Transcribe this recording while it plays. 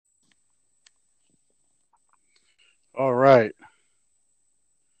All right.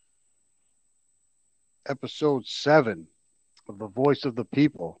 Episode 7 of The Voice of the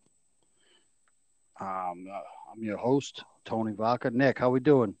People. Um, uh, I'm your host, Tony Vaca. Nick, how we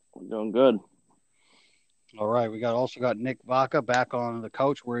doing? I'm doing good. All right. We got Nick Vaca back on the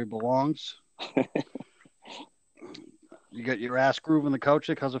couch where he belongs. You got your ass grooving the couch,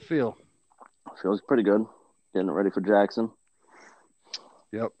 Nick. How's it feel? Feels pretty good. Getting ready for Jaxon.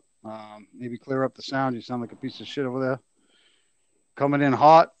 Yep. Maybe clear up the sound. You sound like a piece of shit over there. Coming in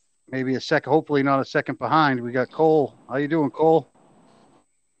hot. Maybe a second. Hopefully not a second behind. We got Cole. How you doing, Cole?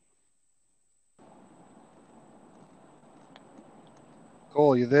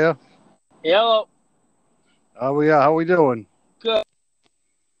 Cole, you there? Hello. How we doing? Good.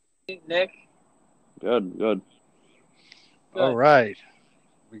 Nick. Good. Good. All right.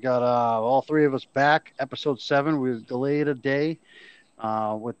 We got all three of us back. Episode 7. We was delayed a day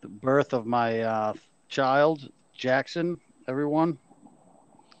with the birth of my child, Jaxon. Everyone.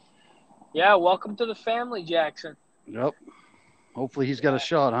 Yeah, welcome to the family, Jaxon. Yep. Hopefully he's got a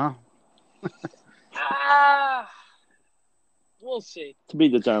shot, huh? We'll see. To be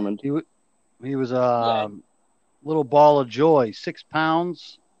determined. He was a little ball of joy, 6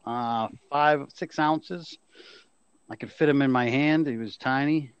 pounds, 6 ounces. I could fit him in my hand. He was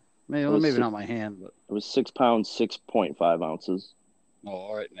tiny. Maybe not my hand, but it was 6 pounds, 6.5 ounces. Oh,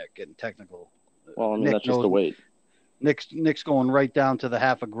 all right, Nick, getting technical. Well, I mean, that's just the weight. Nick's going right down to the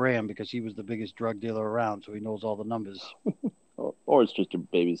half a gram because he was the biggest drug dealer around, so he knows all the numbers. Or it's just your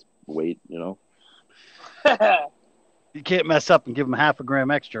baby's weight, you know. You can't mess up and give him half a gram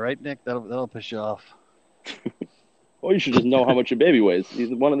extra, right, Nick? That'll piss you off. Or you should just know how much your baby weighs. He's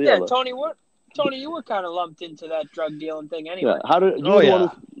one or the other. Tony, you were kind of lumped into that drug dealing thing anyway. Yeah.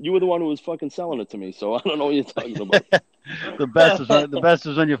 You were the one who was fucking selling it to me, so I don't know what you're talking about. The best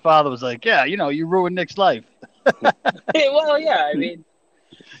is when your father was like, "Yeah, you ruined Nick's life." Well, yeah, I mean,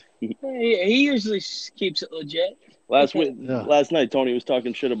 he usually keeps it legit. Last night, Tony was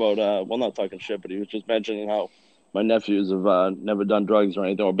talking shit about, not talking shit, but he was just mentioning how my nephews have never done drugs or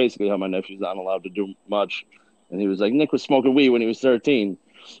anything, or basically how my nephews aren't allowed to do much. And he was like, Nick was smoking weed when he was 13.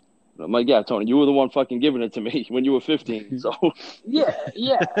 I'm like, yeah, Tony, you were the one fucking giving it to me when you were 15. So yeah.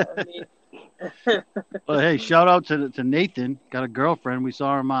 I mean... Well, hey, shout out to Nathan. Got a girlfriend. We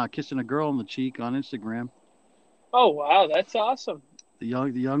saw him kissing a girl on the cheek on Instagram. Oh wow, that's awesome. The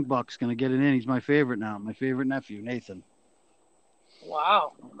young buck's gonna get it in. He's my favorite now. My favorite nephew, Nathan.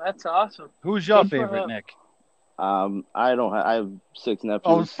 Wow, that's awesome. Who's your favorite, Nick? I have 6 nephews.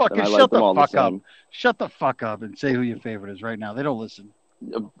 Oh, fucking and I shut like the them all fuck the up. same. Shut the fuck up and say who your favorite is right now. They don't listen.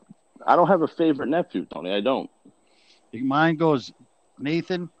 I don't have a favorite nephew, Tony. I don't. Mine goes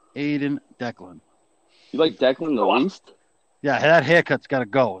Nathan, Aiden, Declan. You like Declan the least? Yeah, that haircut's got to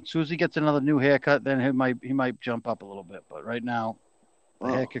go. As soon as he gets another new haircut, then he might jump up a little bit. But right now,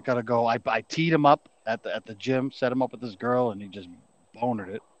 the haircut got to go. I teed him up at the gym, set him up with this girl, and he just bonered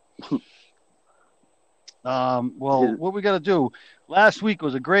it. What we got to do? Last week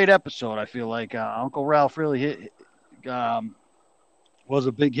was a great episode. I feel like Uncle Ralph really hit. Was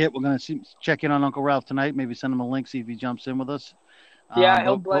a big hit. We're going to check in on Uncle Ralph tonight. Maybe send him a link, see if he jumps in with us. Yeah,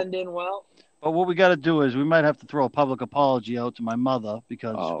 he'll blend in well. But what we got to do is we might have to throw a public apology out to my mother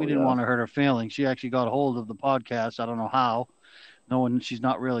because we didn't want to hurt her feelings. She actually got a hold of the podcast. I don't know how, knowing she's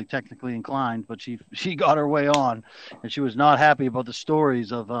not really technically inclined, but she got her way on, and she was not happy about the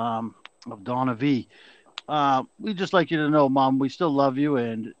stories of Donna V. We'd just like you to know, Mom, we still love you,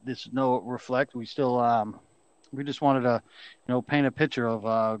 and this note reflect. We still we just wanted to, paint a picture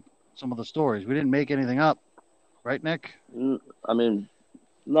of some of the stories. We didn't make anything up, right, Nick? I mean,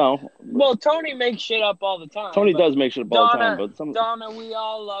 no. Well, Tony makes shit up all the time. Tony does make shit up all the time, but Donna, we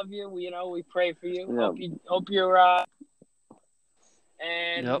all love you. We pray for you. Yeah. Hope you're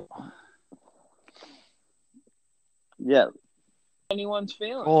and yep. Yeah. Anyone's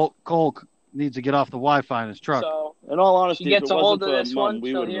feeling. Cole needs to get off the Wi-Fi in his truck. So, in all honesty, if it wasn't for this Mom,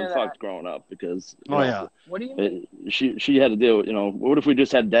 we would have been fucked growing up because. Yeah. What do you mean? She had to deal with, what if we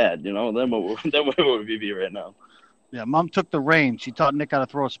just had Dad? Then where would we be right now? Yeah, Mom took the reins. She taught Nick how to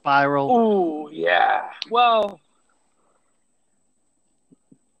throw a spiral. Oh yeah. Well.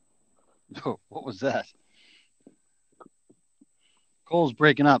 What was that? Cole's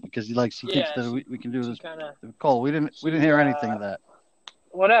breaking up because he thinks that we can do this. Cole, we didn't hear anything of that.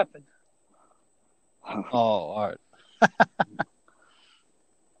 What happened? Oh, all right.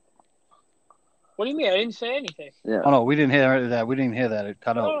 What do you mean? I didn't say anything. Yeah. Oh no, we didn't hear that. We didn't hear that. It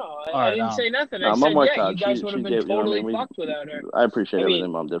cut out. No, I didn't say nothing. I said, you guys would have been totally fucked without her. I appreciate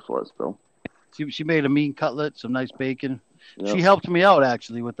everything Mom did for us, bro. She made a mean cutlet, some nice bacon. She helped me out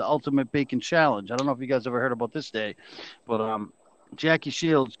actually with the Ultimate Bacon Challenge. I don't know if you guys ever heard about this day, but Jackie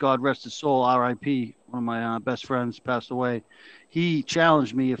Shields, God rest his soul, R.I.P. One of my best friends passed away. He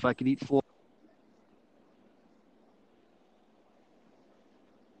challenged me if I could eat 4.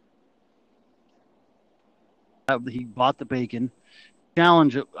 He bought the bacon.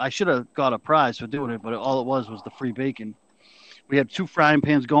 Challenge. I should have got a prize for doing it, but all it was the free bacon. We had 2 frying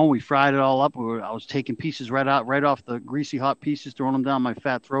pans going. We fried it all up. I was taking pieces right off the greasy hot pieces, throwing them down my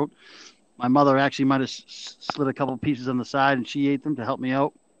fat throat. My mother actually might have slid a couple of pieces on the side, and she ate them to help me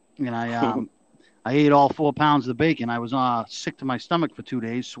out. And I ate all 4 pounds of the bacon. I was sick to my stomach for 2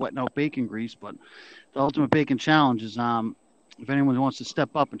 days, sweating out bacon grease. But the Ultimate Bacon Challenge is, if anyone wants to step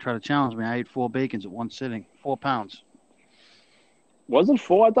up and try to challenge me, I ate 4 bacons at one sitting, 4 pounds. Wasn't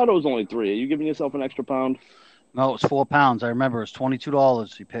 4? I thought it was only 3. Are you giving yourself an extra pound? No, it was 4 pounds. I remember it was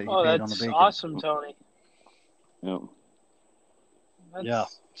 $22 he paid on the bacon. That's awesome, Tony. Yeah.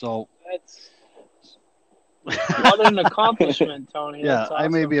 So that's what an accomplishment, Tony. Yeah, awesome. I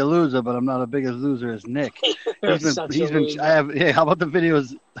may be a loser, but I'm not as big a loser as Nick. How about the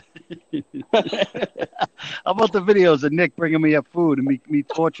videos? How about the videos of Nick bringing me up food and me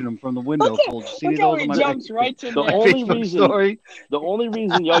torturing him from the window? Look how he jumps right to the only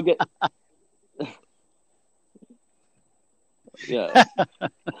reason y'all get. Yeah.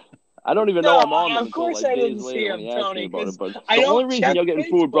 I don't even know I'm on them until like days later when he asks me about it. But the only reason you're getting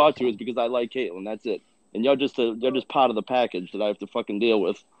food brought to you is because I like Caitlin. That's it. And you're just part of the package that I have to fucking deal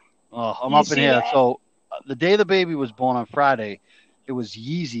with. Oh, I'm up in here. So the day the baby was born on Friday, it was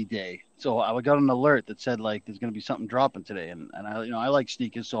Yeezy Day. So I got an alert that said like there's going to be something dropping today, and I like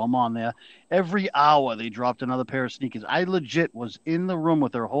sneakers, so I'm on there. Every hour they dropped another pair of sneakers. I legit was in the room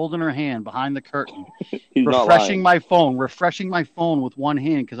with her, holding her hand behind the curtain, refreshing my phone with one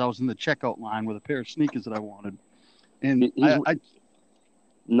hand because I was in the checkout line with a pair of sneakers that I wanted. And I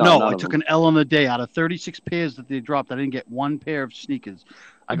took an L on the day. Out of 36 pairs that they dropped, I didn't get one pair of sneakers.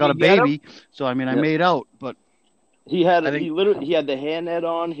 I got a baby, so I made out, but. He had the hairnet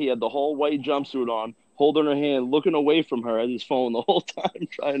on. He had the whole white jumpsuit on, holding her hand, looking away from her at his phone the whole time,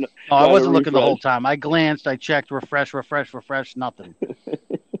 trying to. No, I wasn't looking the whole time. I glanced, I checked, refresh, nothing.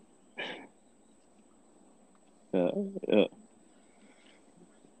 Yeah.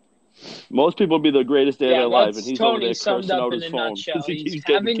 Most people would be the greatest day of their life, and he's over there cursing out his phone. He's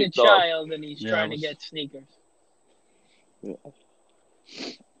having a child, and he's trying to get sneakers. Yeah.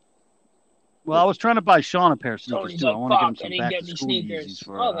 Well, I was trying to buy Sean a pair of sneakers, too. I want to get him some back-to-school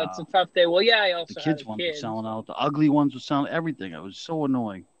Yeezys. That's a tough day. Well, yeah, I also the kids' ones were selling out. The ugly ones were selling everything. It was so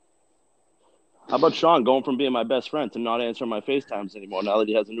annoying. How about Sean going from being my best friend to not answering my FaceTimes anymore now that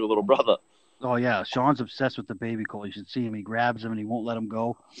he has a new little brother? Oh, yeah. Sean's obsessed with the baby call. You should see him. He grabs him, and he won't let him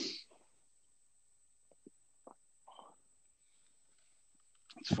go.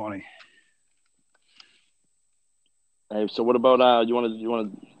 It's funny. Hey, so what about you want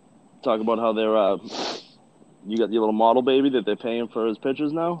to talk about how they're you got your little model baby that they're paying for his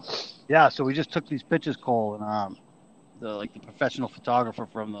pictures now? Yeah, so we just took these pictures, Cole, and the professional photographer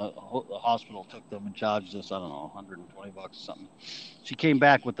from the hospital took them and charged us, I don't know, $120 or something. She came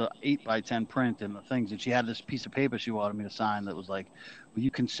back with the 8x10 print and the things, and she had this piece of paper she wanted me to sign that was like, will you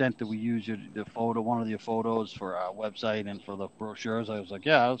consent that we use one of your photos for our website and for the brochures? I was like,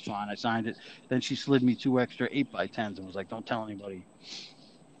 yeah, that's fine. I signed it. Then she slid me 2 extra 8x10s and was like, don't tell anybody.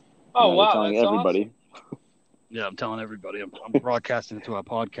 Oh, wow. Telling everybody. Awesome. Yeah, I'm telling everybody. I'm broadcasting it to our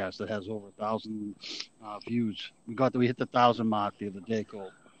podcast that has over 1,000 views. We hit the 1,000 mark the other day,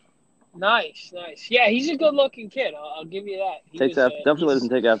 Cole. Nice. Yeah, he's a good-looking kid. I'll give you that. Definitely doesn't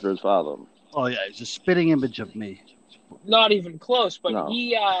take after his father. Oh yeah, he's a spitting image of me. Not even close, but no.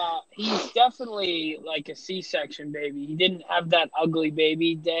 He's definitely like a C-section baby. He didn't have that ugly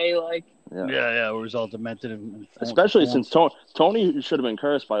baby day like. Yeah, it was all demented and especially since Tony should have been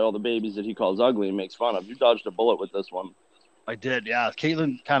cursed by all the babies that he calls ugly and makes fun of. You dodged a bullet with this one. I did, yeah.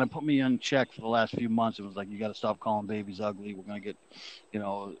 Caitlin kind of put me in check for the last few months. It was like, you got to stop calling babies ugly. We're going to get,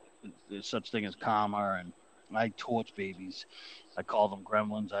 there's such thing as karma, and I torch babies. I call them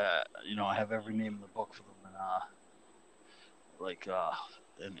gremlins. I have every name in the book for them, and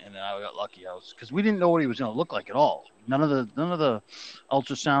I got lucky. Because we didn't know what he was going to look like at all. None of the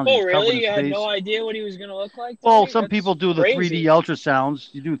ultrasounds. Oh, really? You had no idea what he was going to look like? Well, some people do the 3D ultrasounds.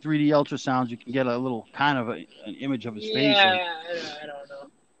 You do 3D ultrasounds, you can get a little kind of an image of his face. Yeah, I don't know.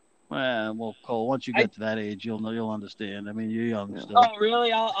 Well, Cole, once you get to that age, you'll understand. I mean, you're young still. Oh,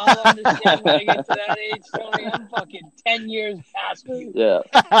 really? I'll understand when I get to that age, Tony. I'm fucking 10 years past me. Yeah.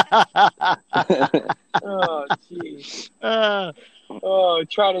 Oh, jeez. Oh,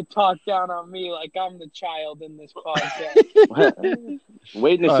 try to talk down on me like I'm the child in this podcast.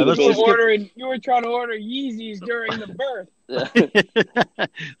 Waiting to see the baby. You were trying to order Yeezys during the birth.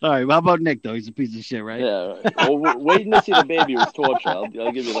 All right, how about Nick, though? He's a piece of shit, right? Yeah. Well, waiting to see the baby was torture. I'll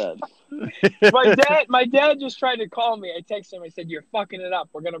give you that. My dad just tried to call me. I texted him. I said, "You're fucking it up.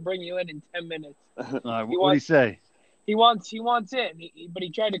 We're going to bring you in 10 minutes. All right, what did he say? He wants in, but he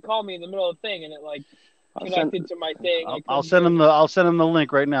tried to call me in the middle of the thing, and it connected to my thing. I'll send him the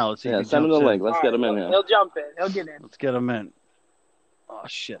link right now. Let's see. Yeah, send him the link. Let's get him in here. He'll jump in. He'll get in. Let's get him in. Oh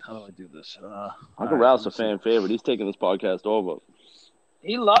shit! How do I do this? Uncle Ralph's a fan favorite. He's taking this podcast over.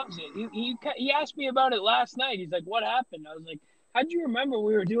 He loves it. He asked me about it last night. He's like, "What happened?" I was like, "How'd you remember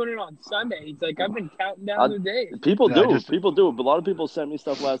we were doing it on Sunday?" He's like, "I've been counting down the days." People do. People do. But a lot of people sent me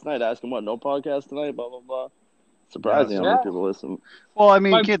stuff last night asking, "What? No podcast tonight?" Blah blah blah. Surprising how many people listen. Well, I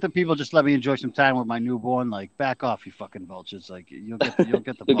mean, can't the people just let me enjoy some time with my newborn? Like, back off, you fucking vultures! Like, you'll get the you'll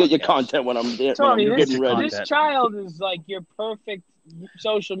get your content when I'm there. Tony, this child is like your perfect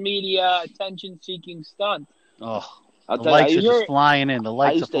social media attention-seeking stunt. Oh, the likes are just flying in. The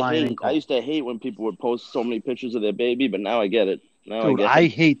likes are flying in. I used to hate when people would post so many pictures of their baby, but now I get it. Dude, I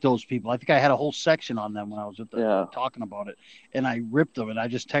hate those people. I think I had a whole section on them when I was with them talking about it, and I ripped them. And I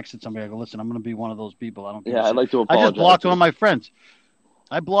just texted somebody. I go, "Listen, I'm going to be one of those people. I don't." I'd like to apologize. I just blocked one of my friends.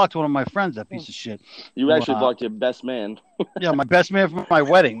 That piece of shit. You actually blocked your best man. Yeah, my best man from my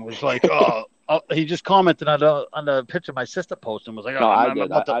wedding was like, "Oh." He just commented on the picture my sister posted and was like, "Oh, no, I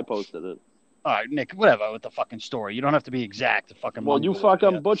did. I posted it." All right, Nick, whatever with the fucking story. You don't have to be exact. Well, you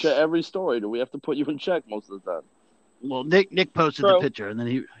fucking butcher every story. Do we have to put you in check most of the time? Well, Nick posted the picture, and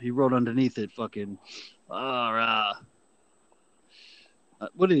then he wrote underneath it, fucking, what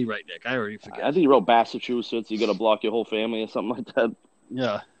did he write, Nick? I already forgot. I think he wrote Massachusetts. You got to block your whole family or something like that.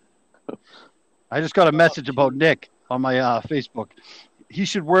 Yeah. I just got a message about Nick on my Facebook. He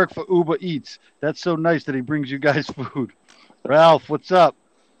should work for Uber Eats. That's so nice that he brings you guys food. Ralph, what's up?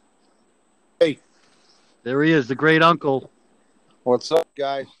 Hey. There he is, the great uncle. What's up,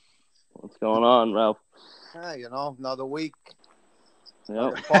 guys? What's going on, Ralph? Another week.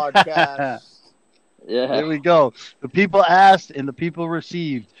 Yep. Podcast. Yeah. Here we go. The people asked and the people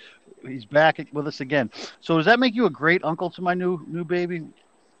received. He's back with us again. So does that make you a great uncle to my new baby?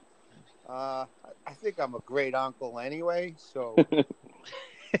 I think I'm a great uncle anyway, so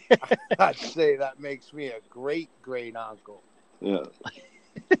I'd say that makes me a great uncle. Yeah.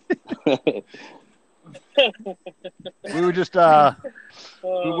 We were just what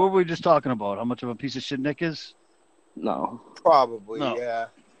were we just talking about? How much of a piece of shit Nick is? No. Probably, no. Yeah.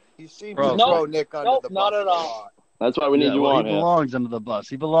 You seem to throw Nick under the bus. Not at all. That's why we need you on. He belongs under the bus.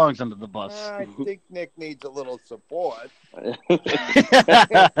 He belongs under the bus. I think Nick needs a little support.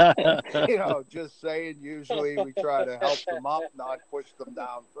 Just saying. Usually we try to help them up, not push them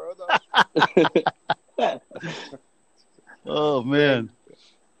down further. Oh man.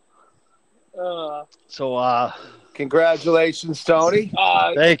 So congratulations, Tony.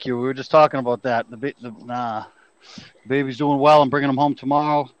 Thank you. We were just talking about that. The baby's doing well. I'm bringing him home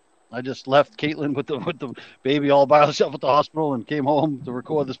tomorrow. I just left Caitlin with the baby all by herself at the hospital and came home to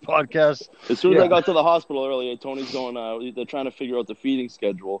record this podcast. As soon as I got to the hospital earlier, Tony's going, they're trying to figure out the feeding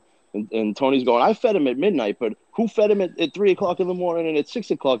schedule. And Tony's going, I fed him at midnight, but who fed him at 3 o'clock in the morning and at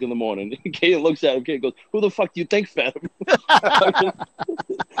 6 o'clock in the morning? And Caitlin looks at him, Caitlin goes, who the fuck do you think fed him?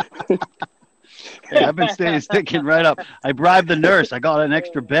 Hey, I've been sticking right up. I bribed the nurse. I got an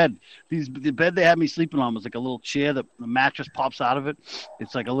extra bed. The bed they had me sleeping on was like a little chair that the mattress pops out of it.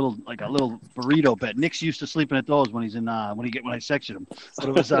 It's like a little burrito bed. Nick's used to sleeping at those when he's in when I section him. But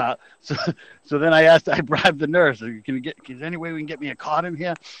it was so then I bribed the nurse. Is there any way we can get me a cot in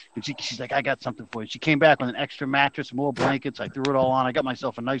here? And she's like, I got something for you. She came back with an extra mattress, more blankets. I threw it all on. I got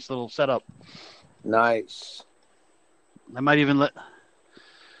myself a nice little setup. Nice. I might even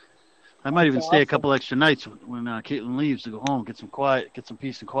stay a couple extra nights when Caitlin leaves to go home, get some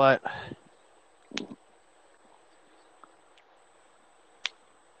peace and quiet.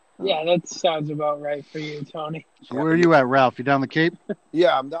 Yeah, that sounds about right for you, Tony. So where are you at, Ralph? You down the Cape?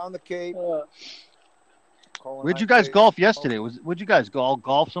 Yeah, I'm down the Cape. Where'd you guys golf yesterday? Would you guys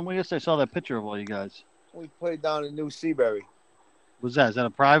golf somewhere yesterday? I saw that picture of all you guys. We played down in New Seabury. Is that a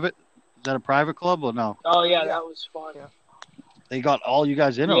private club or no? Oh yeah, that was fun. Yeah. They got all you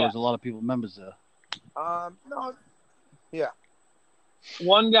guys in, or was a lot of people members there? No. Yeah.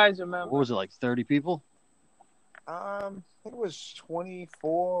 One guy's a member. What was it, like 30 people? I think it was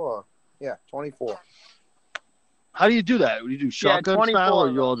 24. Yeah, 24. How do you do that? Do you do shotgun style, or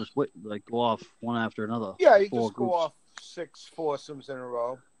you all just go off one after another? Yeah, you just go off 6 foursomes in a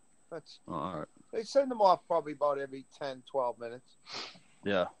row. All right. They send them off probably about every 10, 12 minutes.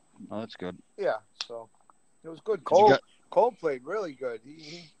 Yeah. Oh, that's good. Yeah, so it was good. Cole played really good.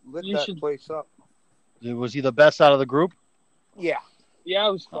 He lit place up. Was he the best out of the group? Yeah. Yeah,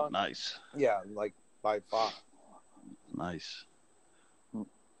 it was fun. Oh, nice. Yeah, like by far. Nice.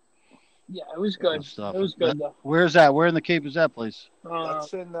 Yeah, it was good. It was good, though. Where's that? Where in the Cape is that place?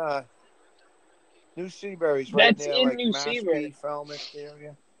 That's in New Seabury's right that's near in like New Mashpee, Seabury. Falmouth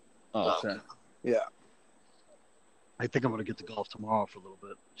area. Oh, okay. Yeah. I think I'm going to get to golf tomorrow for a little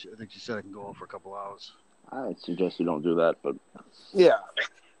bit. I think she said I can go off for a couple hours. I suggest you don't do that, but... Yeah,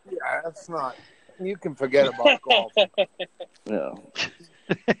 that's not... You can forget about golf. Yeah.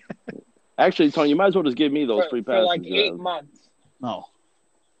 Actually, Tony, you might as well just give me those free passes. For like 8 months. No.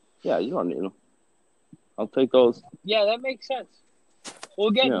 Yeah, you don't need them. I'll take those. Yeah, that makes sense. We'll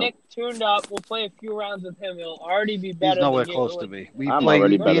get Nick tuned up. We'll play a few rounds with him. He'll already be better. He's nowhere than close you. to me. Me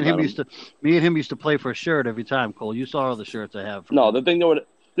and him used to play for a shirt every time, Cole. You saw all the shirts I have. No, the thing that would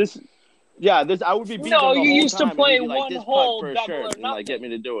I would be beating him the you whole used time, to play and he'd be like, one this hole putt for a double shirt or and like get me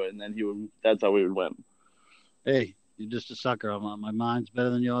to do it, and then that's how we would win. Hey, you're just a sucker. My mind's better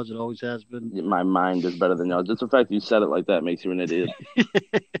than yours. It always has been. My mind is better than yours. Just the fact that you said it like that makes you an idiot.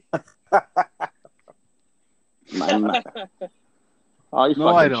 My mind. Oh, you no,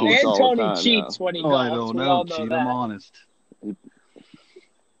 I don't. And Tony time, cheats when he goes. No, I don't. I don't cheat. I'm honest.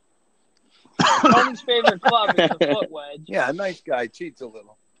 Tony's favorite club is the foot wedge. Yeah, a nice guy cheats a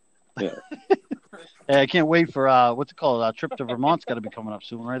little. Yeah. Hey, I can't wait for what's it called? Our trip to Vermont's got to be coming up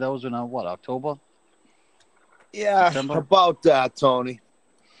soon, right? That was in October? Yeah, September? About that, Tony.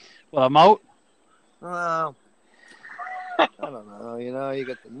 Well, I'm out. Well, I don't know. You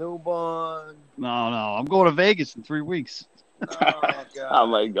got the newborn. No, I'm going to Vegas in 3 weeks. Oh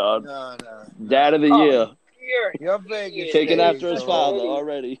my God! No. Dad of the year. You're Vegas. Taking after his father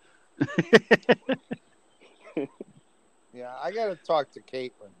already. Yeah, I got to talk to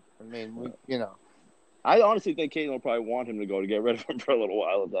Caitlin. I mean, I honestly think Caitlin will probably want him to go to get rid of him for a little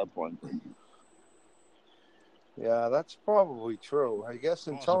while at that point. Yeah, that's probably true. I guess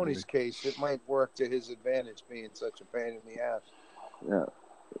in Tony's case, it might work to his advantage being such a pain in the ass. Yeah.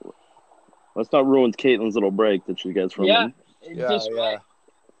 Let's not ruin Caitlin's little break that she gets from him. Yeah.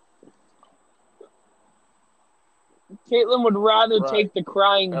 Caitlin would rather take the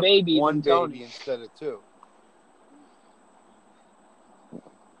crying baby than Tony. Baby instead of 2.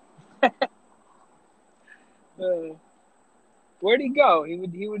 Where'd he go? He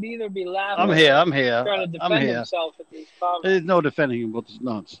would either be laughing. I'm here. Trying to defend himself at these comments. There's no defending him about this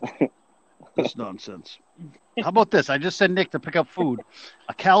nonsense. This nonsense. How about this? I just sent Nick to pick up food.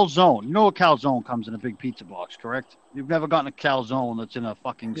 A calzone. You know a calzone comes in a big pizza box, correct? You've never gotten a calzone that's in a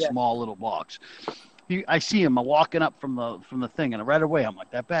fucking small little box. I see him walking up from the thing, and right away I'm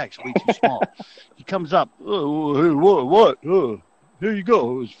like, that bag's way too small. He comes up. What? Here you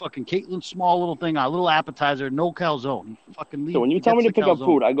go. It was fucking Caitlin's small little thing, a little appetizer, no calzone. Fucking leave. So when you tell me to pick up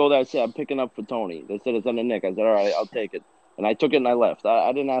food, I go there and say, I'm picking up for Tony. They said it's under Nick. I said, all right, I'll take it. And I took it and I left.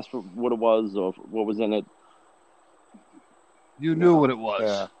 I didn't ask for what it was or what was in it. You knew what it was.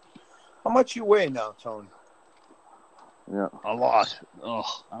 Yeah. How much you weigh now, Tony? Yeah. A lot. Oh,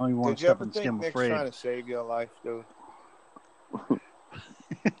 I don't even want to step in the skin. I'm afraid. Nick's trying to save your life, dude?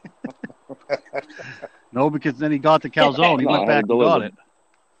 No, because then he got the calzone. He went back and got it.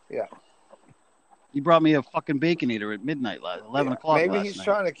 Yeah. He brought me a fucking Baconator at midnight, 11 o'clock Maybe last he's night.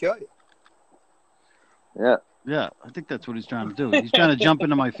 trying to kill you. Yeah. Yeah, I think that's what he's trying to do. He's trying to jump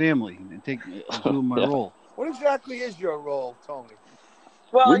into my family and assume my role. What exactly is your role, Tony?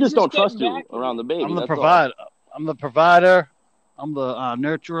 Well, we just don't trust you around the baby. I'm the provider. I'm the provider. I'm the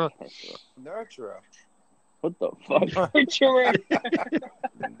nurturer. Nurturer. What the fuck? Nurturer.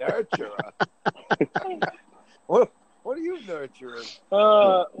 Nurturer. What are you nurturing?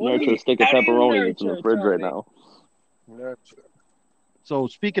 Nurture a stick of pepperoni that's in the fridge right now. Nurture. So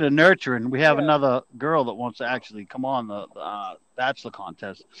speaking of nurturing, we have another girl that wants to actually come on the Bachelor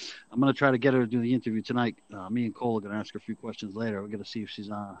contest. I'm going to try to get her to do the interview tonight. Me and Cole are going to ask her a few questions later. We're going to see if she's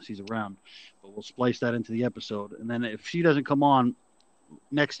around. But we'll splice that into the episode. And then if she doesn't come on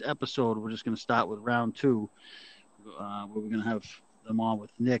next episode, we're just going to start with round 2, where we're going to have them on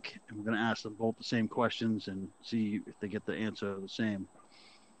with Nick. And we're going to ask them both the same questions and see if they get the answer the same.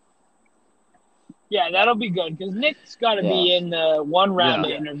 Yeah, that'll be good because Nick's got to be in the one round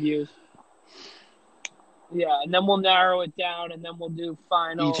of interviews. Yeah, and then we'll narrow it down, and then we'll do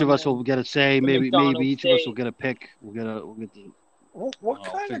final. Each of us will get a say. Maybe each of us will get a pick. We'll get the. What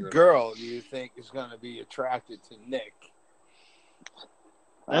kind of girl do you think is going to be attracted to Nick?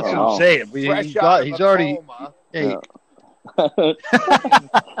 That's what I'm saying. He's already. Hey,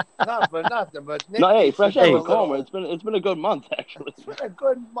 Not for nothing, but Nick. No, hey, fresh out of coma. Little... It's been a good month actually. It's been a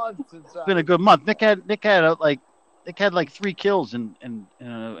good month since. It's been a good month. Nick had like 3 kills in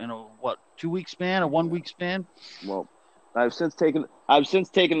a 2 week span, a 1 week span. Well, I've since taken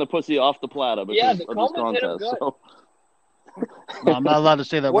the pussy off the platter because the of this contest. So. No, I'm not allowed to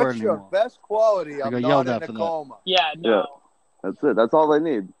say that word anymore. What's your best quality? I'm not in a coma. Yeah, no. Yeah, that's it. That's all they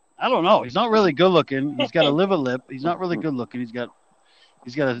need. I don't know. He's not really good looking. He's got a liver lip. He's not really good looking. He's got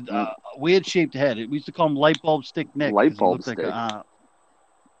a weird shaped head. We used to call him Light Bulb Stick Nick. Light Bulb Stick.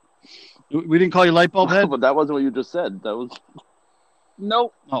 We didn't call you Light Bulb Head? But that wasn't what you just said. That was...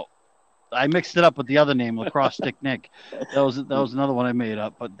 Nope. Oh. I mixed it up with the other name, Lacrosse Stick Nick. That was another one I made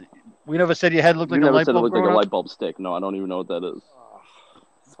up. But we never said your head looked like a light bulb. You never said it looked like a light bulb stick. No, I don't even know what that is.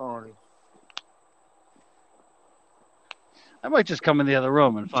 Tony. I might just come in the other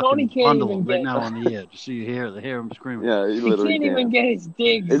room and fucking bundle him right now on the air, just so you hear him screaming. Yeah, he can't even get his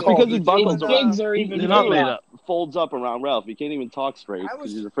digs. It's because he bundles his digs are even folds up around Ralph. He can't even talk straight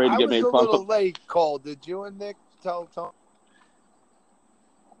because he's afraid to get made fun of. I was a little late, Cole. Did you and Nick tell Tony?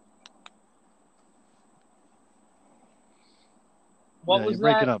 What was you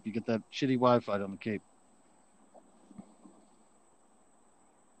break that? it up. You get that shitty Wi-Fi on the Cape.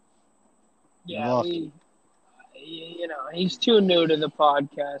 Yeah, he's too new to the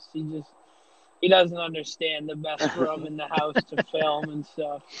podcast. He doesn't understand the best room in the house to film and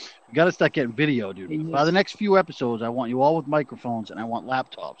stuff. You got to start getting video, dude. By the next few episodes, I want you all with microphones and I want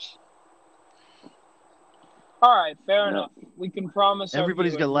laptops. All right, fair enough. We can promise.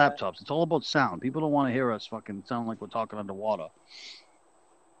 Everybody's got laptops. It's all about sound. People don't want to hear us fucking sound like we're talking underwater.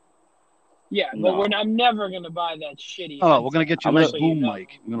 Yeah, but I'm never going to buy that shitty. Oh, we're going to get you a nice boom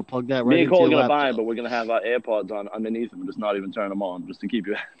mic. I'm going to plug that right into your laptop. Me and Cole are going to buy it, but we're going to have our AirPods on underneath them and just not even turn them on, just to keep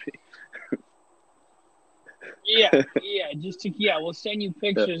you happy. We'll send you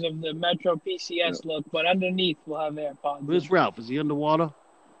pictures of the Metro PCS look, but underneath we'll have AirPods. Where's Ralph? Is he underwater?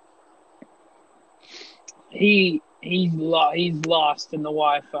 He's lost in the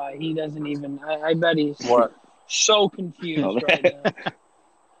Wi-Fi. He doesn't even. I bet he's so confused right now.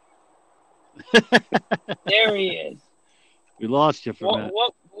 There he is. We lost you for a minute.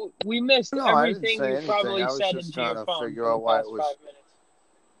 We missed everything you probably said into your phone. Figure out why it was. 5 minutes.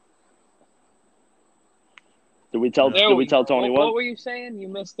 Did we tell Tony what? What were you saying? You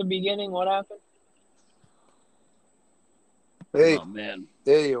missed the beginning. What happened? Hey, oh man,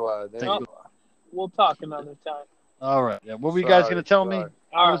 there you are. We'll talk another time. All right. Yeah. What were you guys going to tell me?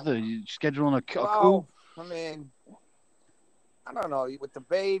 All right. You scheduling a coup? I mean, I don't know, with the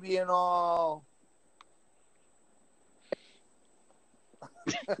baby and all.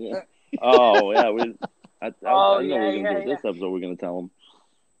 Yeah. Oh yeah, I know we're gonna do this episode. We're gonna tell him.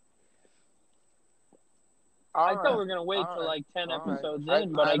 I thought we were gonna wait for like 10 episodes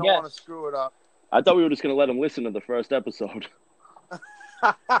in, but I don't guess want to screw it up. I thought we were just gonna let him listen to the first episode.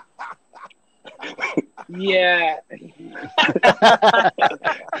 Yeah.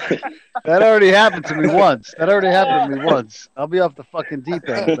 That already happened to me once. I'll be off the fucking deep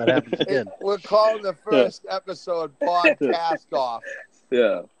end if that happens again. We're calling the first episode podcast off.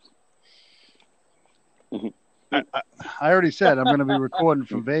 Yeah. I already said I'm going to be recording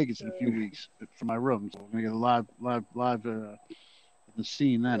from Vegas in a few weeks from my room. So I'm going to get a live the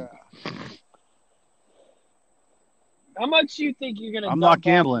scene then. Yeah. How much do you think you're going to? I'm not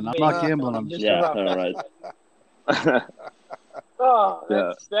gambling. I'm just all right.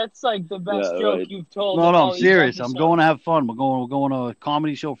 That's like the best joke you've told. No, I'm serious. I'm going to have fun. We're going to a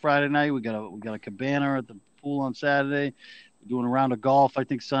comedy show Friday night. We got a cabana at the pool on Saturday. We're doing a round of golf. I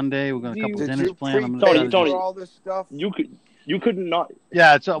think Sunday. We're going to a couple dinners planned. Tony, all this stuff. You couldn't not.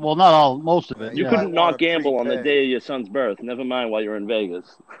 Yeah, it's not all. Most of it. You couldn't not gamble on the day of your son's birth. Never mind while you're in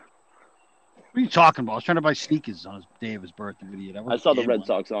Vegas. What are you talking about? I was trying to buy sneakers on his day of his birthday, idiot. I saw the Red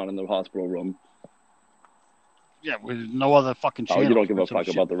Sox on in the hospital room. Yeah, with no other fucking channel. Oh, you don't give a fuck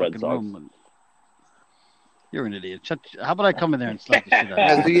about the Red Sox. You're an idiot. How about I come in there and slap the shit out of you?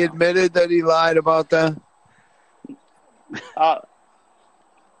 Has he admitted that he lied about that?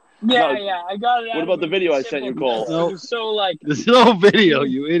 Yeah, I got it. What about the video I sent you, Cole? No. So there's no video,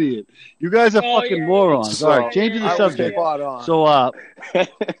 you idiot. You guys are fucking morons. All right, changing the subject. So,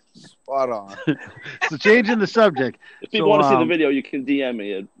 spot on. So changing the subject. If people want to see the video, you can DM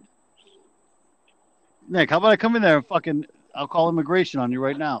me. Nick, how about I come in there and I'll call immigration on you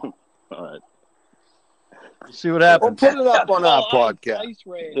right now. All right. We'll see what happens. We'll put it up on our podcast.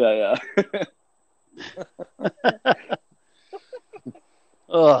 Yeah.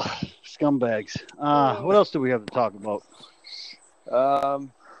 Ugh, scumbags. What else do we have to talk about?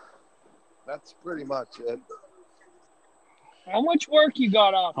 That's pretty much it. How much work you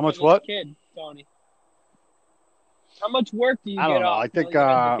got off? How much for what? This kid, Tony. How much work do you I get don't know. off? I think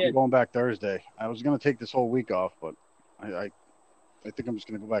while I'm going back Thursday. I was going to take this whole week off, but I think I'm just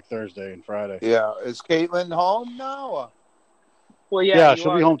going to go back Thursday and Friday. Yeah. Is Caitlin home now? Or? Well, Yeah,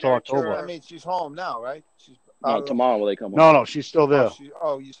 she'll be home till October. I mean, she's home now, right? She's tomorrow will they come home? No, she's still there.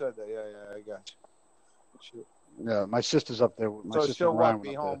 You said that. Yeah, I got you. Yeah, my sister's up there. My sister she'll Ryan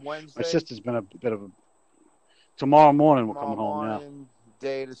be home Wednesday? My sister's been a bit of a... Tomorrow morning we're coming home now.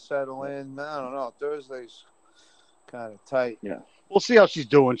 Day to settle in. I don't know. Thursday's kind of tight. Yeah. We'll see how she's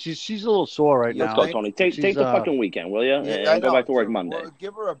doing. She's a little sore right now. Let's go, Tony. Take the fucking weekend, will you? Yeah, and go back to work Monday. Well,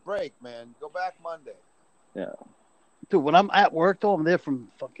 give her a break, man. Go back Monday. Yeah. Dude, when I'm at work, though, I'm there from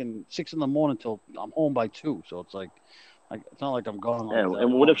fucking 6 in the morning till I'm home by 2. So it's like it's not like I'm gone. Like yeah,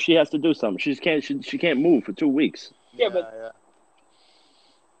 and what if she has to do something? She can't move for 2 weeks. Yeah, but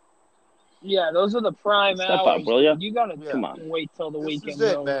yeah, those are the prime Step hours. up, will you? You gotta come on. wait till the weekend. This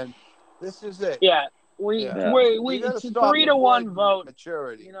is it, man. This is it. Yeah, we it's a 3-1 vote.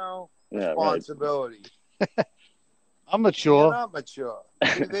 Maturity, responsibility. Right. I'm mature. You're not mature.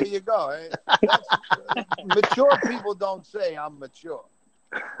 There you go. Mature people don't say I'm mature.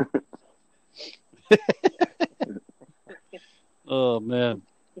 Oh man.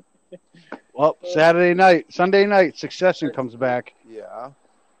 Well, Sunday night, Succession comes back. Yeah.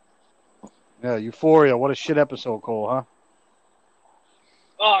 Yeah, Euphoria. What a shit episode, Cole, huh?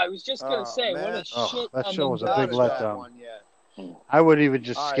 Oh, I was just gonna say, man. what a shit. That show was a big letdown. Yet. I would even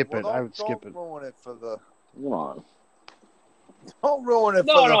just skip it. I would skip it. Don't ruin it for the. Come on. Don't ruin it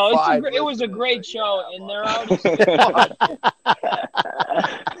for the it was a great show, and they're already.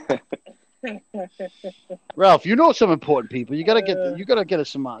 Ralph, you know some important people. You gotta get us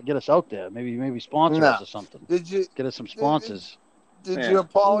some get us out there. Maybe sponsor us or something. Did you get us some sponsors? Did you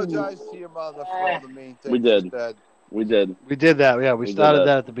apologize to your mother for all the mean things? We did. We did that. Yeah, we started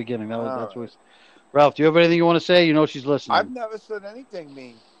that at the beginning. That's what. Ralph, do you have anything you want to say? You know she's listening. I've never said anything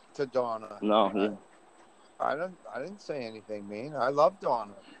mean to Donna. No. I didn't say anything mean. I love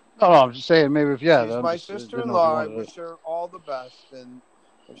Donna. No, I'm just saying maybe if she's my sister-in-law. I wish her all the best, and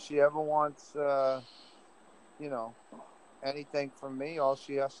if she ever wants, anything from me, all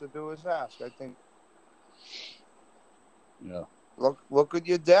she has to do is ask. I think. Yeah. Look at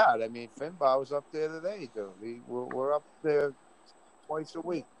your dad. I mean, Finbar was up there today, dude. We're up there twice a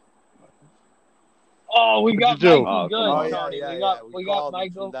week. Oh, we got Mikey good, Tony. Yeah, we got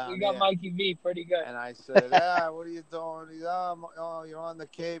Michael. We got Mikey V pretty good. And I said, what are you doing? He's, you're on the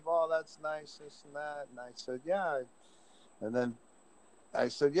cave. Oh, that's nice, this and that. And I said, yeah. And then I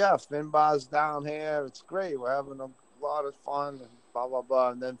said, yeah, Finbar's down here. It's great. We're having a lot of fun and blah, blah,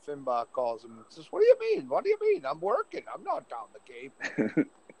 blah. And then Finbar calls him and says, what do you mean? What do you mean? I'm working. I'm not down the cave.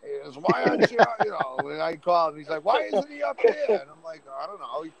 He goes, why aren't you, when I call him, he's like, why isn't he up here? And I'm like, I don't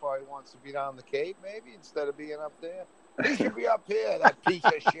know. He probably wants to be down the cave, maybe, instead of being up there. He should be up here, that piece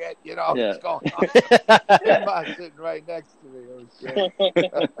of shit, what's going on. Finbar's sitting right next to me.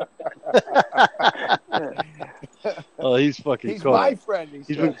 Oh, he's fucking he's cool. My friend, he's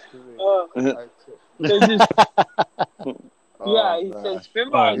next to me. He says,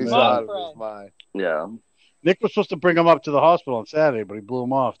 Finbar is my friend. Yeah. Nick was supposed to bring him up to the hospital on Saturday, but he blew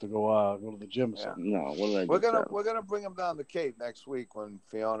him off to go to the gym. Yeah. No, what did I do? We're gonna bring him down the Cape next week when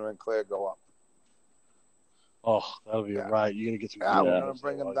Fiona and Claire go up. Oh, that'll be right. You gotta get some. Yeah, we're gonna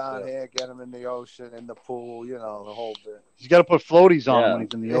bring him down here, get him in the ocean, in the pool, the whole bit. He's got to put floaties on when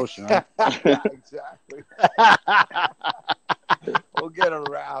he's in the ocean, right? Yeah, exactly. We'll get a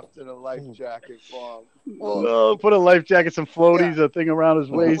raft and a life jacket for him. We'll put a life jacket, some floaties, a thing around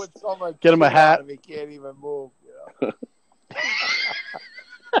his waist. Get him a hat. He can't even move.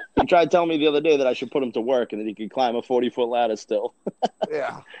 He tried telling me the other day that I should put him to work and that he could climb a 40-foot ladder still.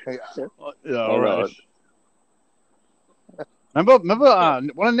 Yeah. All right. Remember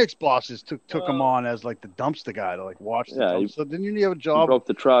one of Nick's bosses took him on as like the dumpster guy to like watch the dumpster. Didn't you have a job? He broke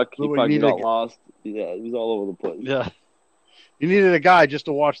the truck. He fucking got lost. Yeah, he was all over the place. Yeah. You needed a guy just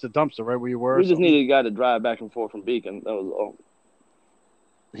to watch the dumpster right where you were. We just needed a guy to drive back and forth from Beacon. That was all.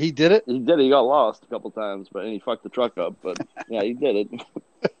 He did it? He did it. He got lost a couple times, but he fucked the truck up. But, yeah, he did it.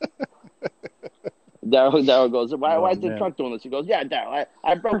 Daryl goes, why is the truck doing this? He goes, yeah, Daryl,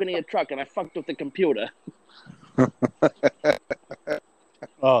 I broke into your truck and I fucked with the computer. We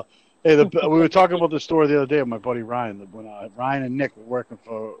were talking about this story the other day with my buddy Ryan. When Ryan and Nick were working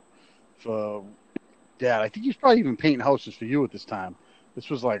for Dad, I think he was probably even painting houses for you at this time. This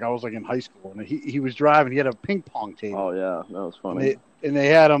was I was in high school, and he was driving. He had a ping pong table. Oh yeah, that was funny. And they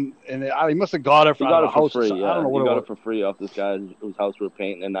had him, and he must have got it from the house. Free. I don't know what he got it for free off this guy whose house we were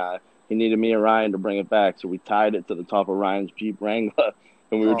painting, and he needed me and Ryan to bring it back. So we tied it to the top of Ryan's Jeep Wrangler,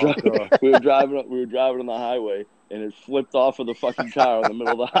 and we were driving on the highway, and it flipped off of the fucking car in the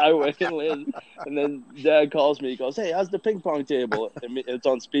middle of the highway and landed. And then Dad calls me. He goes, "Hey, how's the ping pong table?" And it's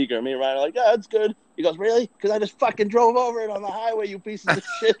on speaker. And me and Ryan are like, "Yeah, it's good." He goes, "Really? Because I just fucking drove over it on the highway, you pieces of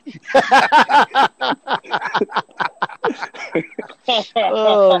shit."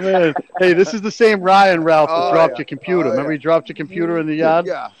 Oh man! Hey, this is the same Ryan, Ralph, that dropped your computer. Remember, he dropped your computer in the yard.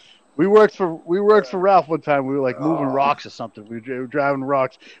 Yeah. We worked for Ralph one time. We were like moving rocks or something. We were driving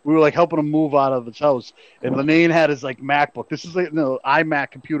rocks. We were like helping him move out of his house. And Lenane had his like MacBook. This is like iMac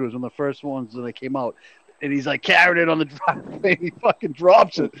computers, one of the first ones that came out. And he's like carrying it on the driveway. And he fucking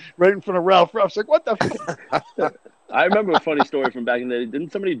drops it right in front of Ralph. Ralph's like, "What the fuck?" I remember a funny story from back in the day.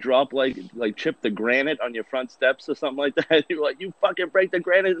 Didn't somebody drop like chip the granite on your front steps or something like that? You were like, "You fucking break the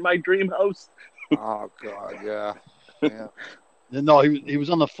granite in my dream house." Oh God, yeah. No, he was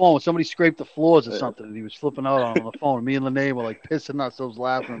on the phone. Somebody scraped the floors or something, and he was flipping out on the phone. Me and Lenane were like pissing ourselves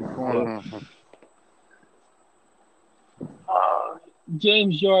laughing in the corner.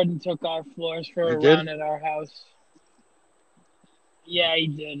 James Jordan took our floors for a run at our house. Yeah, he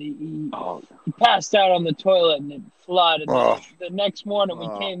did. He passed out on the toilet and it flooded. The next morning we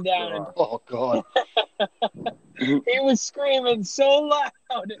came down and God. He was screaming so loud.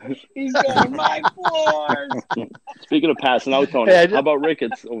 He's going, "My floors!" Speaking of passing out, Tony, how about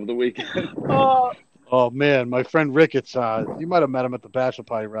Ricketts over the weekend? Oh man, my friend Ricketts. You might have met him at the bachelor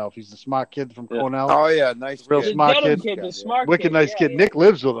party, Ralph. He's the smart kid from Cornell. Oh yeah, nice, real kid. smart kid. Wicked nice kid. Nick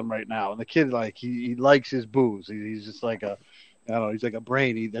lives with him right now, and the kid he likes his booze. He's just like I don't know. He's like a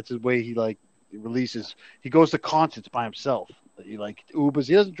brain. That's his way. He releases. He goes to concerts by himself. He Ubers.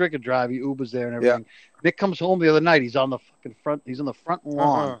 He doesn't drink and drive. He Ubers there and everything. Yeah. Nick comes home the other night. He's on the fucking front. He's on the front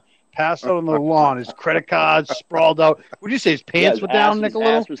lawn, passed out on the lawn. His credit cards sprawled out. Would you say his pants were down, Nick? His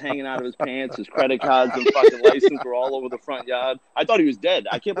ass was hanging out of his pants. His credit cards and fucking license were all over the front yard. I thought he was dead.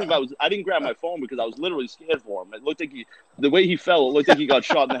 I can't believe I didn't grab my phone because I was literally scared for him. It looked like the way he fell, it looked like he got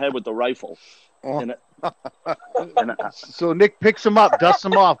shot in the head with the rifle. So Nick picks him up, dusts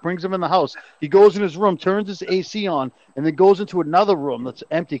him off, brings him in the house. He goes in his room, turns his AC on, and then goes into another room that's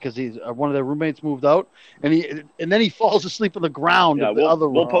empty because he's one of their roommates moved out, and then he falls asleep on the ground. Yeah, in the other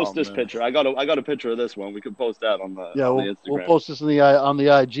room. We'll post this picture. I got a picture of this one. We could post that on the Instagram. We'll post this on the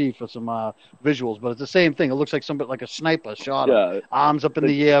IG for some visuals. But it's the same thing. It looks like somebody like a sniper shot him. Arms up in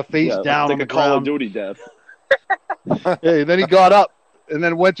the air, face down. Like on a Call of Duty death. Hey, then he got up. And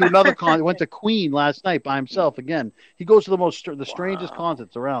then went to another concert. Went to Queen last night by himself again. He goes to the strangest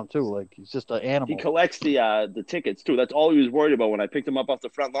concerts around too. Like he's just an animal. He collects the tickets too. That's all he was worried about when I picked him up off the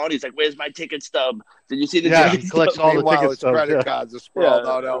front lawn. He's like, "Where's my ticket stub? Did you see the ticket he collects all the ticket stubs. Credit cards are sprawled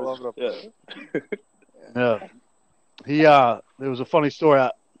out all over the Yeah. There was a funny story.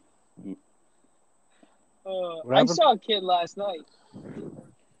 I saw a kid last night.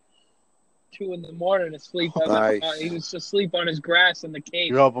 2 a.m. asleep. Nice. He was asleep on his grass in the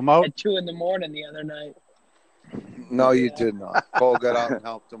cave. You help him out? At 2 a.m. the other night. No, you did not. Cole got out and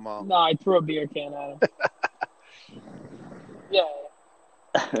helped him out. No, I threw a beer can at him. Yeah.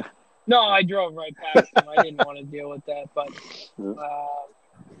 No, I drove right past him. I didn't want to deal with that, but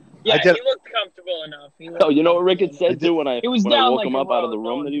he looked comfortable enough. You know what Ricketts said too when I woke him up out of the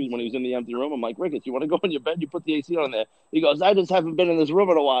room when he was in the empty room. I'm like, "Ricketts, you want to go in your bed? You put the AC on there." He goes, "I just haven't been in this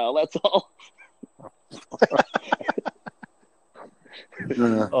room in a while. That's all."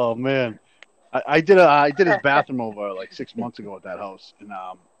 Oh man, I did his bathroom over like 6 months ago at that house, and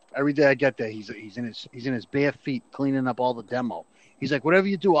every day I get there, he's in his bare feet cleaning up all the demo. He's like, "Whatever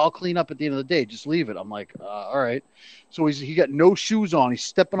you do, I'll clean up at the end of the day. Just leave it." I'm like, "All right." So he got no shoes on. He's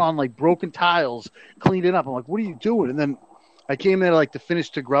stepping on like broken tiles, cleaning up. I'm like, "What are you doing?" And then I came there to finish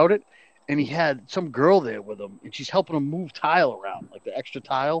to grout it, and he had some girl there with him, and she's helping him move tile around, like the extra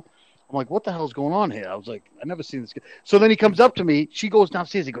tile. I'm like, "What the hell's going on here?" I was like, "I never seen this guy." So then he comes up to me. She goes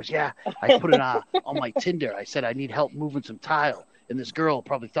downstairs. He goes, "Yeah, I put it on my Tinder. I said I need help moving some tile." And this girl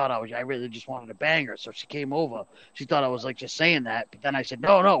probably thought I really just wanted to bang her. So she came over. She thought I was like just saying that. But then I said,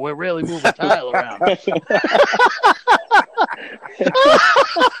 no, we're really moving tile around. He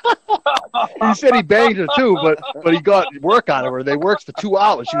said he banged her too, but he got work out of her. They worked for 2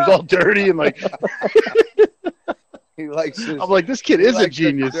 hours. She was all dirty and like. He likes his, I'm like, this kid is a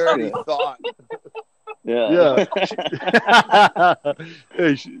genius. Dirty thought. Yeah.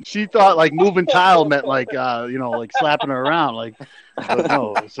 She thought like moving tile meant like slapping her around. Like,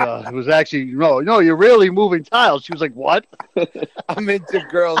 no, it was actually no. You're really moving tile. She was like, "What?" I'm into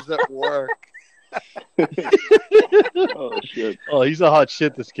girls at work. Oh shit! Oh, he's a hot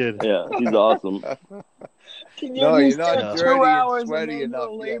shit. This kid. Yeah, he's awesome. Can you No, you're just not get 2 dirty and hours sweaty and then enough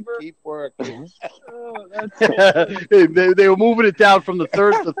go yet. labor? Keep working. Oh, that's so funny. they were moving it down from the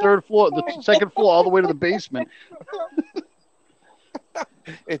third floor, the second floor, all the way to the basement.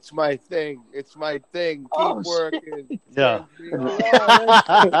 It's my thing. It's my thing. Keep Oh, working. Yeah.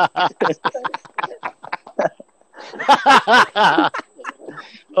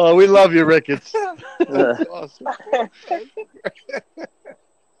 Oh, we love you, Ricketts. That's awesome.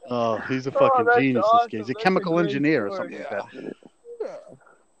 Oh, he's a fucking that's genius. awesome. This guy. He's a That's chemical great engineer or story. something like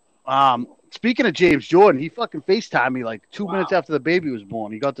that. Speaking of James Jordan, he fucking FaceTimed me like 2 minutes after the baby was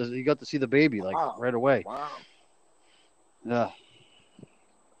born. He got to see the baby like right away. Wow. Yeah.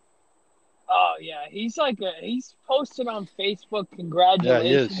 Oh yeah, he's posted on Facebook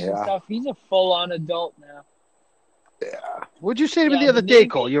congratulations and stuff. He's a full-on adult now. Yeah. What'd you say to me the other day,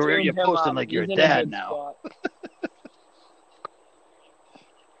 Cole? You're posting like you're a dad now.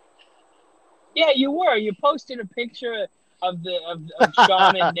 Yeah, you were. You posted a picture of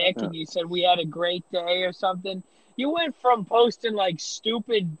Sean and Nick, and you said we had a great day or something. You went from posting like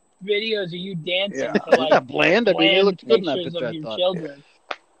stupid videos of you dancing to like bland. I mean, they looked good in that pictures picture. of your children.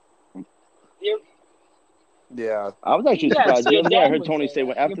 Yeah. I was actually surprised. The other day I heard Tony say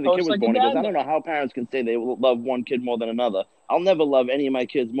after the kid was born, he goes, I don't know how parents can say they love one kid more than another. I'll never love any of my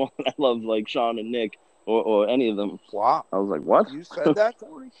kids more than I love like Sean and Nick or any of them. Wow. I was like, what? You said that,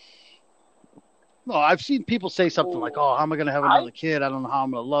 Tony? No, I've seen people say something like, "Oh, how am I going to have another kid? I don't know how I'm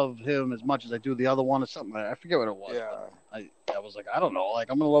going to love him as much as I do the other one," or something. I forget what it was. Yeah. I was like, I don't know.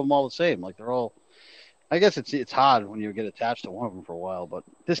 Like, I'm going to love them all the same. Like, they're all. I guess it's hard when you get attached to one of them for a while. But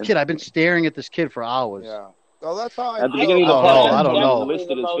this kid, I've been staring at this kid for hours. Yeah. Well, that's how I At the beginning of the podcast, I don't know.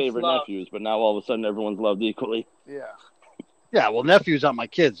 listed his favorite nephews, but now all of a sudden everyone's loved equally. Yeah. Yeah, well, nephews aren't my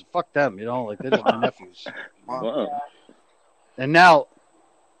kids. Fuck them, you know, like they're just my nephews. Wow. Yeah. And now,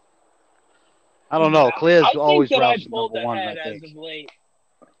 I don't know. Claire's always Ralph's pulled number one, ahead I think. as of late.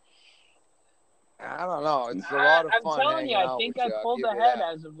 I don't know. It's a lot of fun. I'm telling you, I think I pulled ahead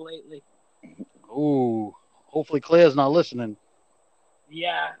as of lately. Ooh, hopefully Claire's not listening.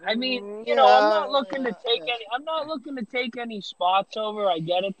 Yeah, I mean, you know, I'm not looking to take any spots over. I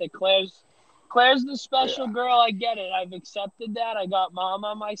get it that Claire's the special girl. I get it. I've accepted that. I got Mom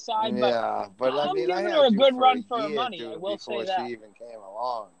on my side, but I'm giving her a good run for her money. I will say that. She even came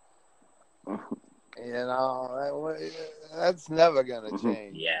along. You know, that's never gonna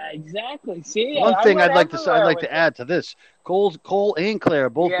change. Yeah, exactly. See, one thing I'd like to add to this: Cole and Claire are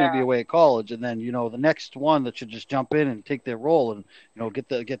both going to be away at college, and then the next one that should just jump in and take their role and get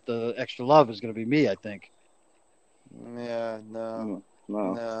the extra love is going to be me. I think. Yeah. No. Why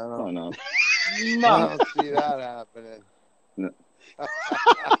not? No. I don't see that happening. No.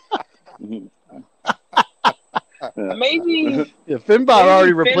 Maybe. Yeah, Finbar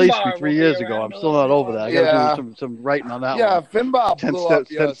already replaced me 3 years ago. I'm still not over that. I got to do some writing on that one. Yeah, Finbar blew up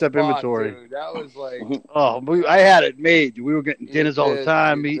your 10-step inventory. Dude. That was like... I had it made. We were getting dinners all the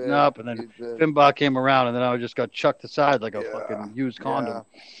time, meeting up, and then Finbar came around, and then I just got chucked aside like a fucking used condom.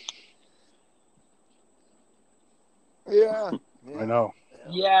 Yeah. I know.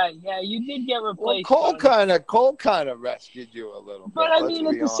 Yeah, you did get replaced. Well, Cole kind of rescued you a little bit. But I mean,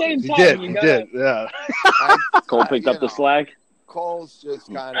 at the same time, he did. Yeah. Cole picked up the slack. Cole's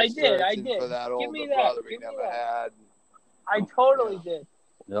just kind of searching for that older brother he never had. I totally did.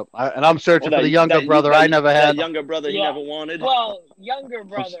 Yep. And I'm searching for the younger brother I never had. That younger brother you never wanted. Well, younger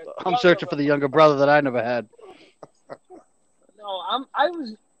brother. I'm searching for the younger brother that I never had. No,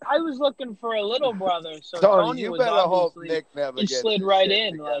 I was looking for a little brother, so Tony, you better hope Nick never he slid right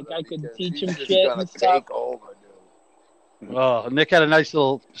in. Like I could teach him shit and stuff. Oh, Nick had a nice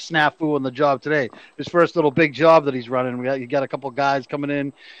little snafu on the job today. His first little big job that he's running. He got a couple guys coming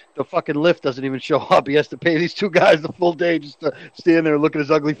in. The fucking lift doesn't even show up. He has to pay these two guys the full day just to stand there and look at his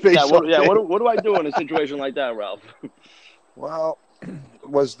ugly face. What do I do in a situation like that, Ralph? Well,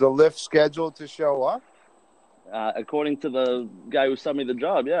 was the lift scheduled to show up? According to the guy who sent me the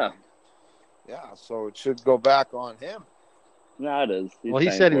job, yeah. Yeah, so it should go back on him. No, it is.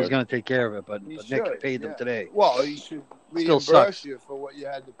 He said he was going to take care of it, but Nick paid them today. Well, he should reimburse you for what you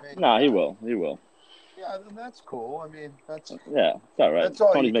had to pay. No, he will. He will. Yeah, then that's cool. I mean, it's all right.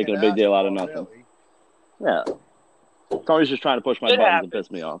 Tony's making a big deal out of nothing. Really. Yeah. Tony's just trying to push my buttons and piss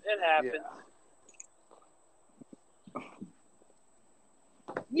me off. It happens.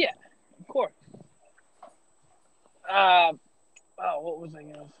 Yeah, of course. What was I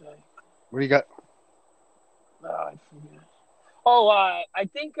going to say? What do you got? Oh, I forget. Oh, I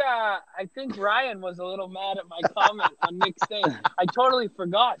think Ryan was a little mad at my comment on Nick's thing. I totally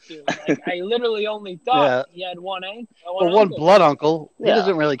forgot to. Like, I literally only thought he had one one blood uncle. He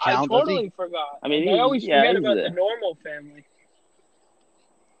doesn't really count, I totally forgot. I mean, I always forget about the normal family.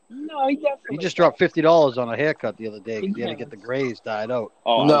 No, he definitely. He just dropped $50 on a haircut the other day because he had to get the grays dyed out.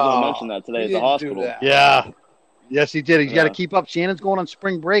 Oh, no, I was going to mention that today at the hospital. Yeah. Yes, he did. He's got to keep up. Shannon's going on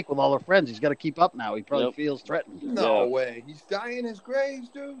spring break with all her friends. He's got to keep up now. He probably feels threatened. No way. He's dyeing his grays,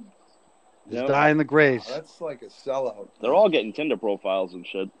 dude. He's dyeing the grays. Oh, that's like a sellout. They're all getting Tinder profiles and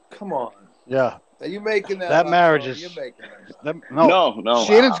shit. Come on. Yeah. Are you making that? That marriage is. You're making that. No.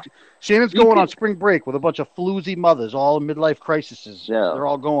 Shannon's going on spring break with a bunch of floozy mothers, all in midlife crises. Yeah. They're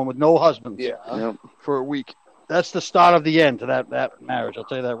all going with no husbands. Yeah. For a week. That's the start of the end to that marriage. I'll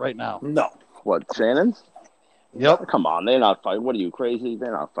tell you that right now. No. What, Shannon's? Yep. Come on, they're not fucking. What are you, crazy?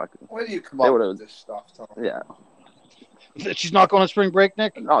 They're not fucking. Where do you come up with this stuff, Tom? Yeah. She's not going on spring break,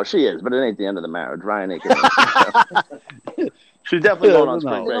 Nick? No, she is, but it ain't the end of the marriage. Ryan ain't getting it. She's definitely going on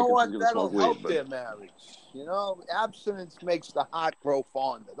spring break. You know what? That'll help their marriage. You know, abstinence makes the heart grow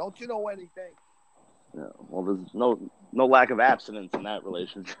fonder. Don't you know anything? Yeah. Well, there's no lack of abstinence in that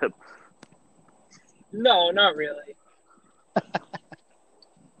relationship. No, not really.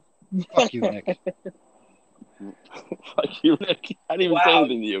 Fuck you, Nick. Fuck you, Nick. I didn't even say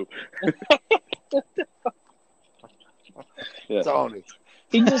anything to you. Yeah. Tony.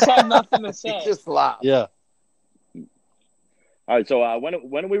 He just had nothing to say. He just laughed. Yeah. All right, so when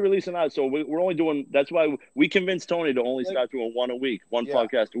are we releasing that? So we're only doing. That's why we convinced Tony to only start doing one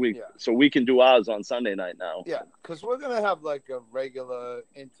podcast a week, so we can do ours on Sunday night now. Yeah, because we're gonna have like a regular,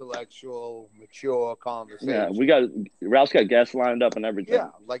 intellectual, mature conversation. Yeah, Ralph's got guests lined up and everything. Yeah,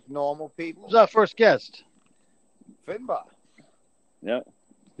 like normal people. Who's our first guest? Finbar. Yeah.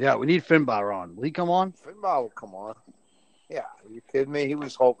 Yeah, we need Finbar on. Will he come on? Finbar will come on. Yeah, are you kidding me? He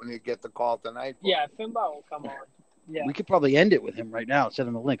was hoping he'd get the call tonight. Yeah, Finbar will come on. Yeah. We could probably end it with him right now. Send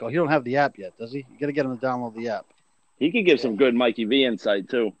him the link. Oh, he don't have the app yet, does he? You got to get him to download the app. He could give some good Mikey V insight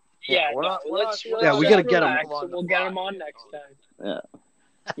too. Yeah, we got to get him. We'll get him on next time. Yeah.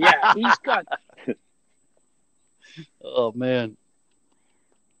 Yeah, he's got. Oh man.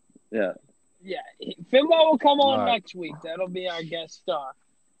 Yeah. Yeah, Finbar will come on next week. That'll be our guest star.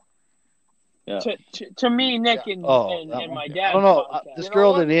 Yeah. To me, Nick, and my dad. I don't know. This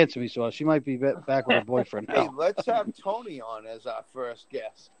girl didn't answer me, so she might be back with her boyfriend now. Hey, let's have Tony on as our first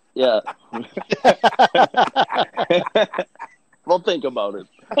guest. Yeah. We'll think about it.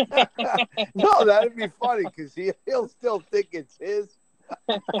 No, that'd be funny because he'll still think it's his.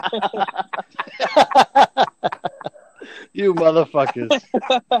 You motherfuckers.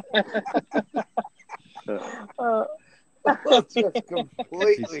 Just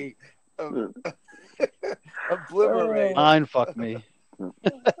completely obliterate. Mind fuck me.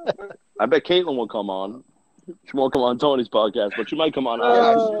 I bet Caitlin will come on. She won't come on Tony's podcast, but she might come on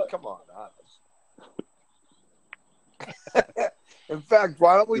ours. Come on ours. In fact,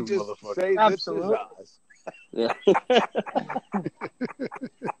 why don't we just say this is ours? Yeah.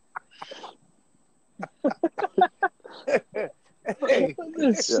 Hey.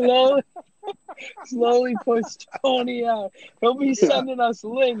 Slowly push Tony out. He'll be sending us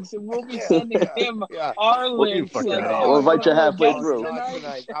links, and we'll be sending him our links. We'll invite you halfway through. Not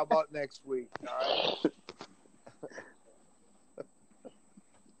tonight. How about next week? All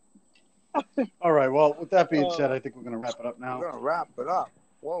right. All right. Well, with that being said, I think we're going to wrap it up now. We're going to wrap it up.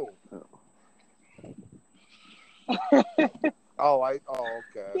 Whoa. Okay.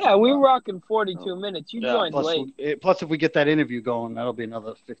 Yeah, we were rocking 42 minutes. You joined late. Plus, if we get that interview going, that'll be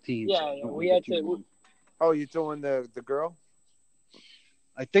another 15. Yeah, we had to. Oh, you're doing the girl?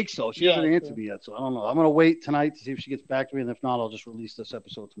 I think so. She hasn't answered me yet, so I don't know. I'm going to wait tonight to see if she gets back to me, and if not, I'll just release this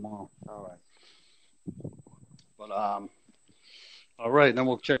episode tomorrow. All right. But all right, then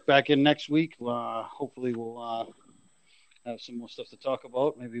we'll check back in next week. Hopefully, we'll have some more stuff to talk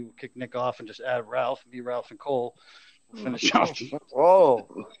about. Maybe we'll kick Nick off and just add Ralph, be Ralph and Cole. We'll finish out. Oh,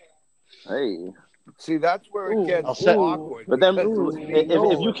 hey. See, that's where it gets awkward. But then,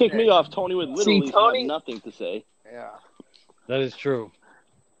 if you kick me off, Tony would literally have nothing to say. Yeah, that is true.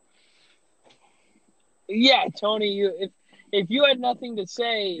 Yeah, Tony, if you had nothing to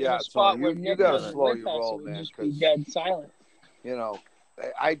say in a spot where Nick doesn't slow your roll, man, just be dead silent. You know,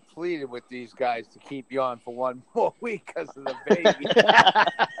 I pleaded with these guys to keep you on for one more week because of the baby.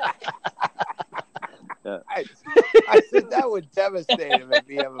 I said that would devastate him if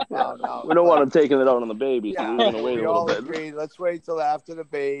he ever found out. We don't want him taking it out on the baby, so we're going to wait we a little all bit. Agreed. Let's wait till after the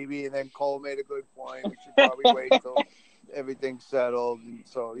baby, and then Cole made a good point. We should probably wait till everything's settled. And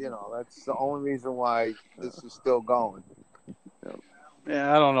so, that's the only reason why this is still going.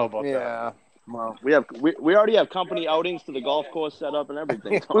 Yeah, I don't know about that. Yeah. Well, we already have company outings to the golf course set up and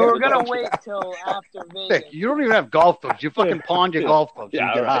everything. We were gonna wait till after Vegas. Nick, you don't even have golf clubs. You fucking pawn your golf clubs when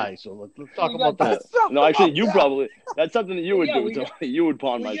you get high. So let's talk about that. No, actually, you probably that's something that you would do. You would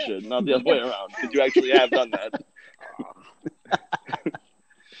pawn my shit, not the other way around, because you actually have done that.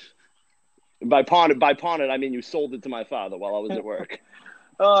 And by pawn it, I mean you sold it to my father while I was at work.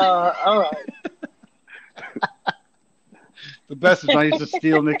 All right. The best is when I used to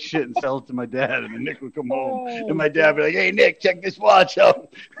steal Nick's shit and sell it to my dad, and then Nick would come home, and my dad would be like, "Hey, Nick, check this watch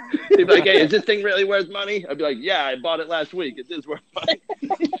out." He'd be like, "Hey, is this thing really worth money?" I'd be like, "Yeah, I bought it last week. It is worth money."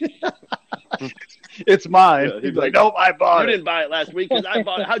 It's mine. Yeah, he'd be like, "Nope, I bought it." You didn't buy it last week because I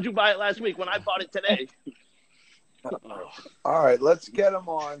bought it. How'd you buy it last week when I bought it today? all right, let's get him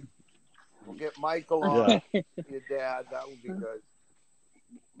on. We'll get Michael on. Your dad. That would be good.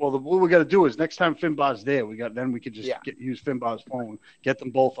 Well, what we got to do is next time Finbar's there, we could just use Finbar's phone, get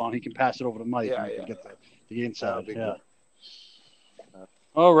them both on. He can pass it over to Mike, and we can get the inside. Yeah. Good.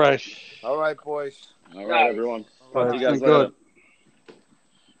 All right, boys. All right, everyone. Talk to you guys later.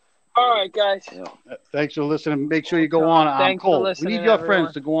 All right, guys. Thanks for listening. Make sure you go on. Cole, we need your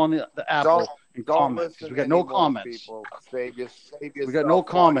friends to go on the Apple and comment, because we got no comments. Save we got no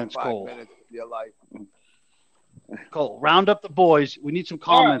comments, Cole. Minutes of your life. Cole, round up the boys. We need some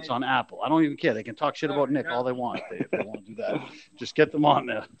comments on Apple. I don't even care. They can talk shit about Nick all they want if they want to do that. Just get them on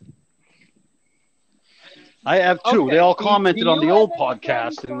there. I have two. They all commented on the old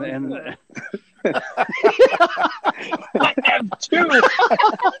podcast, and I have two.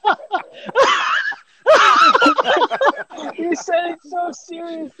 You said it so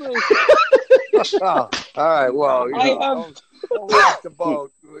seriously. All right. Well, don't rock the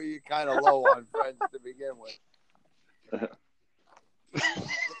boat. You're kind of low on friends to begin with. All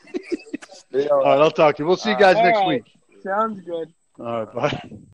right, I'll talk to you. We'll see you guys next week. Sounds good. All right, bye.